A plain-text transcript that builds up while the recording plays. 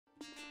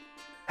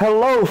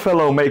Hello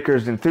fellow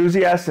makers,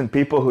 enthusiasts, and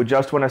people who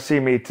just want to see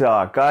me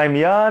talk. I'm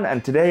Jan,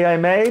 and today I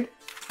made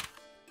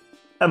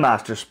a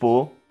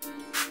Masterspool.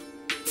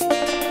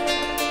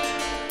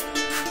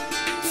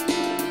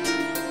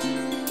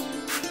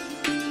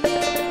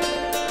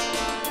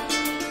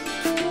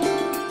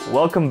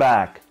 Welcome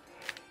back.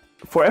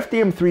 For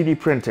FDM 3D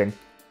printing,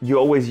 you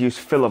always use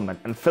filament,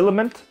 and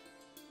filament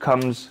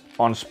comes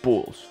on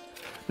spools.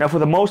 Now for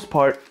the most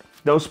part,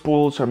 those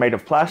spools are made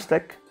of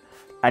plastic,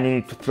 and you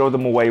need to throw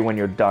them away when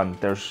you're done.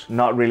 There's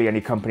not really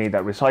any company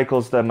that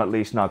recycles them, at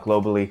least not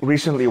globally.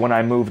 Recently when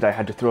I moved, I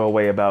had to throw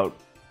away about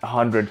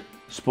 100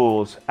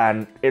 spools,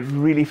 and it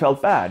really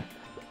felt bad.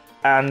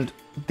 And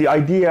the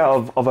idea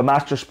of a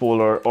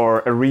Masterspool or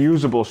a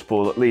reusable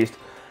spool at least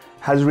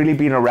has really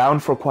been around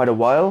for quite a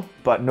while,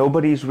 but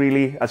nobody's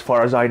really, as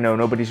far as I know,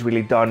 nobody's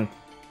really done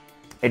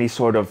any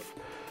sort of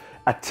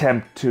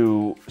attempt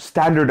to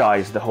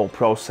standardize the whole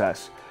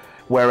process.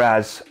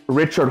 Whereas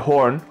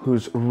Horne,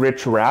 who's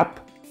RichRap,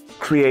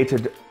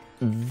 created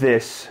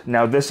this.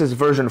 Now this is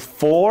version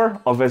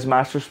 4 of his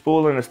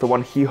Masterspool, and it's the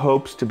one he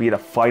hopes to be the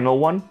final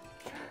one.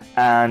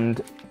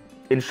 And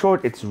in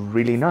short, it's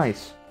really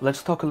nice.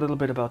 Let's talk a little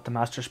bit about the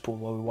Masterspool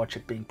while we watch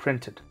it being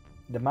printed.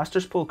 The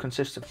Masterspool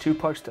consists of two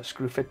parts that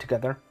screw fit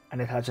together, and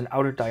it has an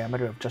outer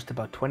diameter of just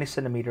about 20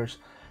 centimeters,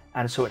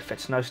 and so it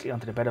fits nicely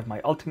onto the bed of my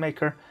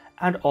Ultimaker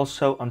and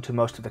also onto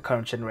most of the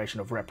current generation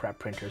of RichRap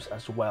printers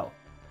as well.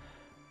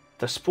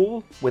 The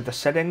spool with the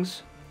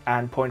settings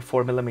and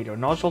 0.4mm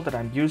nozzle that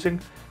I'm using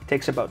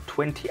takes about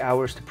 20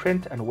 hours to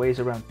print and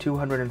weighs around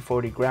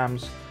 240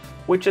 grams,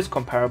 which is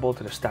comparable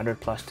to the standard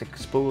plastic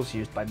spools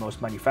used by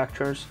most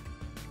manufacturers,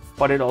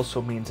 but it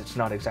also means it's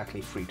not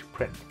exactly free to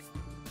print.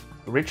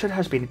 Richard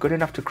has been good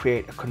enough to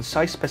create a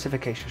concise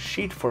specification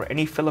sheet for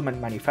any filament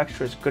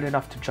manufacturers good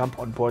enough to jump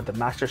on board the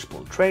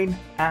Masterspool train,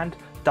 and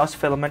Das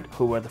Filament,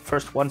 who were the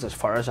first ones as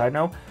far as I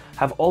know,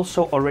 have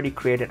also already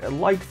created a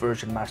light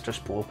version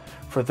Masterspool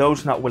for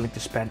those not willing to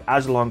spend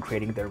as long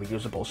creating their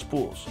reusable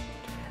spools.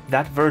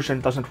 That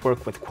version doesn't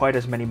work with quite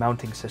as many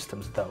mounting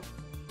systems though.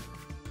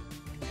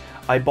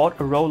 I bought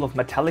a roll of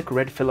metallic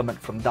red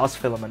filament from Das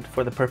Filament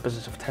for the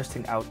purposes of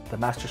testing out the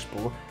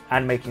Masterspool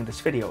and making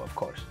this video, of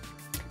course.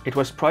 It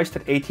was priced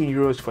at 18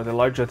 euros for the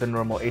larger than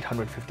normal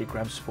 850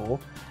 gram spool,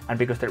 and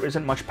because there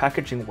isn't much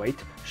packaging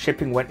weight,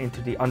 shipping went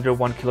into the under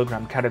 1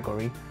 kilogram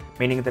category,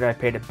 meaning that I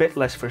paid a bit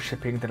less for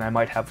shipping than I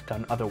might have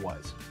done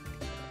otherwise.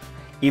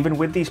 Even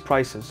with these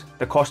prices,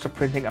 the cost of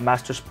printing a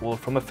Masterspool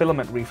from a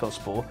filament refill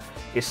spool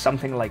is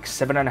something like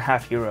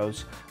 7.5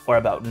 euros or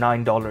about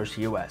 $9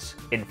 US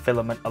in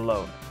filament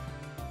alone.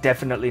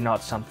 Definitely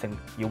not something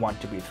you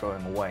want to be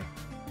throwing away.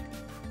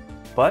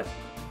 But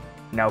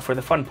now for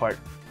the fun part.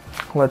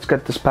 Let's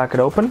get this packet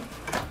open.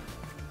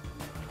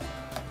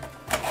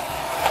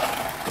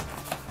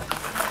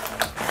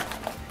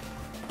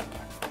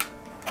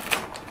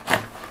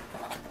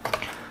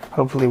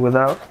 Hopefully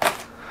without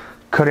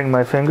cutting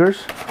my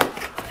fingers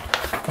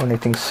or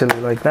anything silly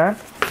like that.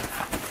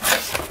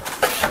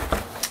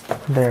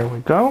 There we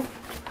go.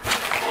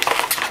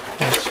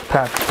 Let's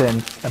pack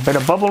in a bit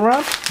of bubble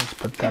wrap. Let's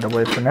put that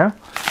away for now.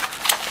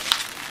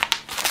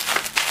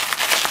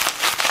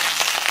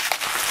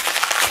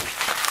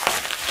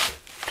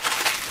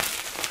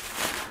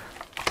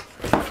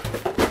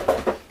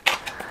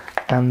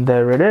 And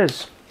there it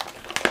is.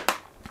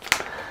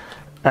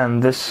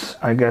 And this,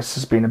 I guess,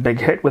 has been a big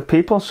hit with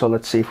people, so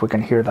let's see if we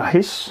can hear the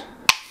hiss.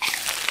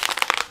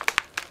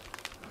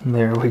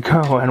 There we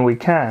go, and we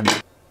can.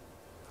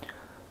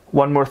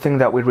 One more thing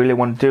that we really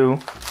want to do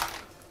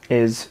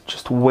is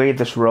just weigh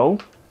this roll,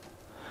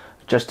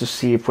 just to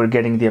see if we're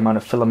getting the amount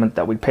of filament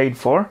that we paid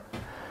for.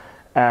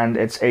 And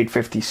it's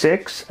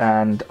 856,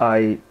 and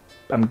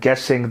I'm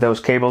guessing those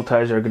cable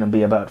ties are going to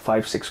be about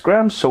 5-6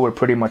 grams, so we're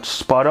pretty much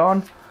spot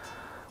on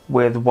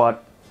with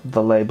what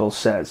the label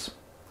says,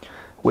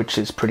 which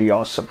is pretty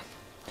awesome.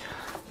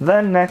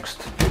 Then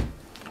next,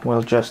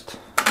 we'll just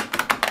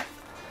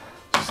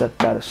set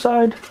that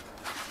aside,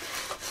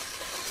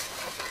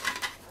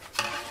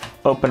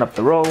 open up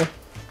the roll,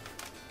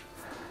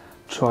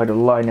 try to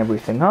line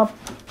everything up,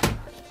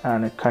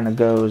 and it kind of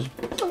goes,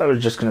 I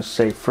was just gonna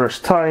say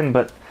first time,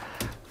 but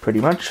pretty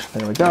much,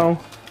 there we go.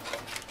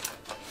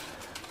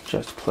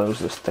 Just close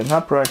this thing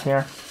up right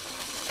here.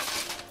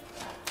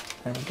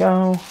 There we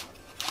go.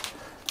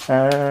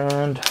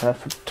 And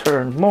half a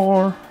turn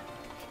more.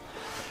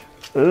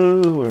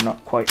 Oh, we're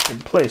not quite in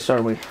place,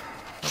 are we?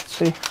 Let's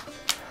see.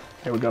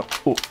 There we go.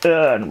 Oh,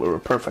 and we were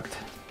perfect.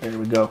 There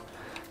we go.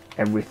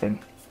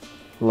 Everything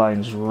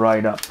lines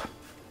right up.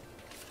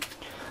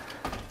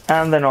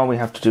 And then all we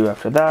have to do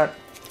after that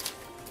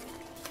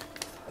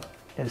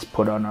is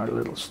put on our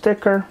little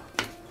sticker,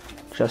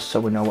 just so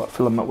we know what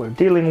filament we're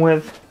dealing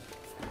with.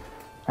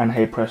 And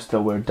hey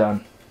presto, we're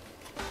done.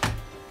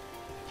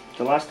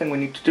 The last thing we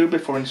need to do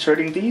before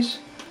inserting these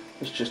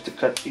is just to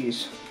cut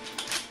these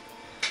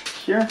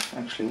here.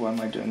 Actually, why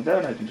am I doing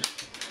that? I can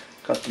just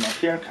cut them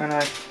off here, can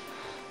I?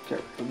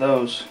 Get rid of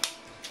those.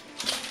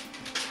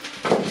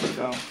 There we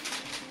go.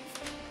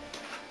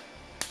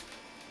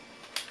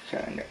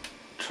 Kind of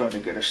try to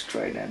get a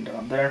straight end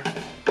on there.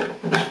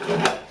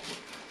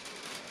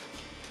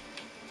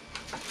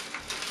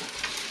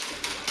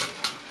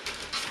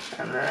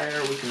 And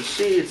there we can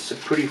see it's a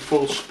pretty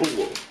full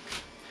spool.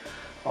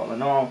 All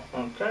in all,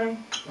 okay.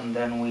 And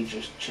then we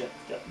just check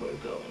that we're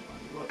going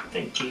on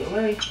the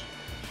PLA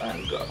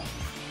and go.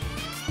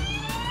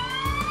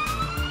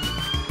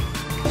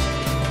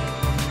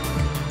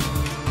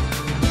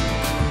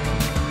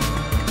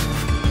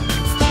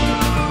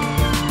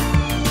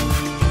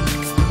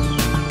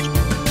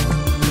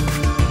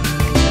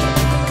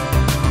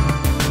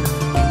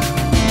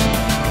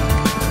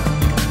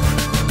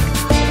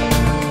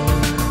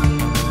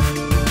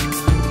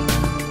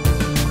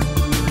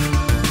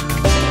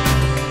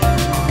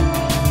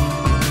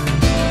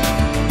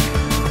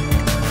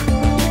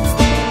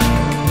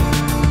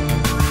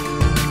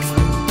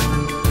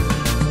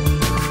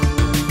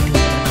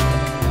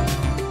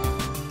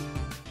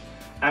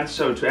 And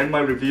so to end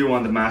my review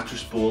on the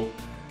Masterspool,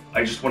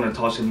 I just want to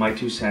toss in my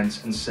 2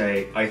 cents and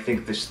say I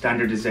think the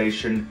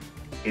standardization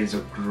is a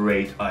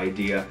great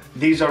idea.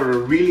 These are a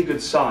really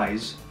good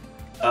size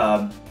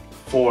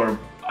for,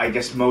 I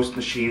guess, most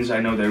machines. I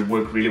know they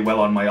work really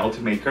well on my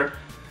Ultimaker,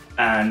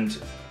 and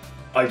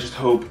I just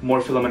hope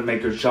more filament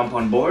makers jump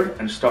on board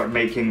and start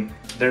making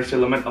their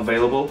filament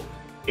available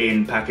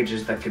in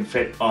packages that can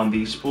fit on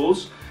these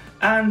spools.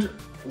 And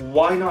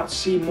why not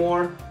see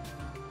more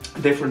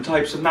different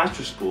types of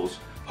Masterspools?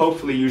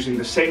 Hopefully using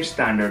the same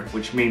standard,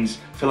 which means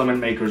filament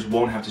makers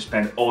won't have to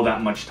spend all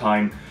that much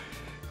time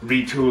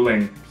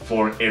retooling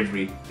for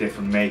every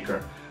different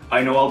maker.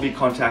 I know I'll be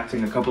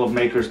contacting a couple of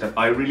makers that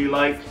I really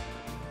like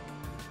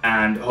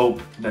and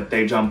hope that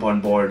they jump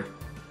on board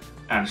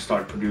and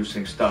start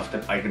producing stuff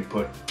that I can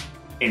put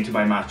into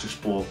my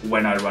Masterspool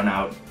when I run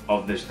out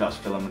of this dust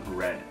filament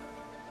red.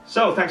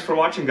 So thanks for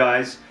watching,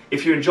 guys.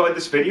 If you enjoyed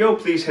this video,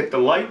 please hit the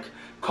like,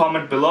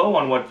 comment below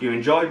on what you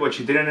enjoyed, what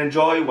you didn't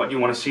enjoy, what you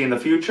want to see in the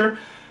future.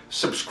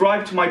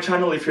 Subscribe to my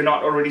channel if you're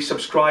not already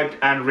subscribed,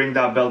 and ring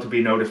that bell to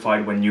be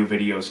notified when new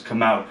videos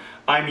come out.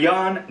 I'm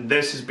Jan,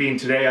 this has been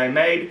Today I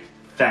Made.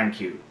 Thank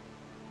you.